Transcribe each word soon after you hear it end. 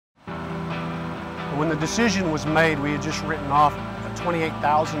When the decision was made, we had just written off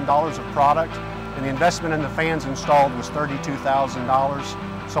 $28,000 of product, and the investment in the fans installed was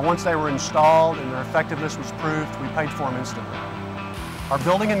 $32,000. So once they were installed and their effectiveness was proved, we paid for them instantly. Our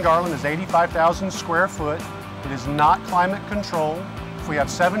building in Garland is 85,000 square foot. It is not climate controlled. We have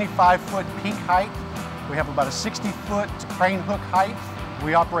 75-foot peak height. We have about a 60-foot crane hook height.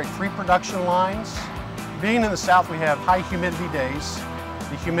 We operate 3 production lines. Being in the south, we have high humidity days.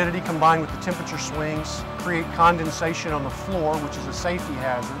 The humidity combined with the temperature swings create condensation on the floor, which is a safety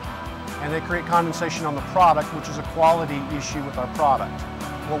hazard, and they create condensation on the product, which is a quality issue with our product.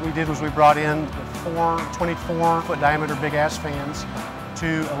 What we did was we brought in the 4 24-foot diameter big ass fans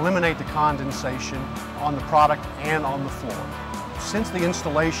to eliminate the condensation on the product and on the floor. Since the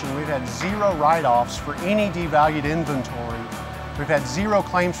installation, we've had 0 write-offs for any devalued inventory. We've had 0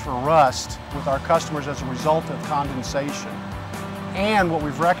 claims for rust with our customers as a result of condensation. And what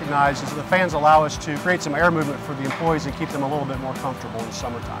we've recognized is that the fans allow us to create some air movement for the employees and keep them a little bit more comfortable in the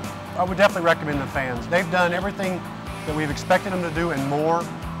summertime. I would definitely recommend the fans. They've done everything that we've expected them to do and more.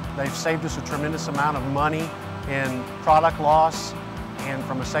 They've saved us a tremendous amount of money in product loss and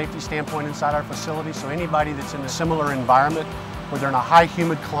from a safety standpoint inside our facility. So anybody that's in a similar environment where they're in a high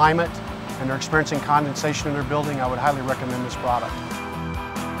humid climate and they're experiencing condensation in their building, I would highly recommend this product.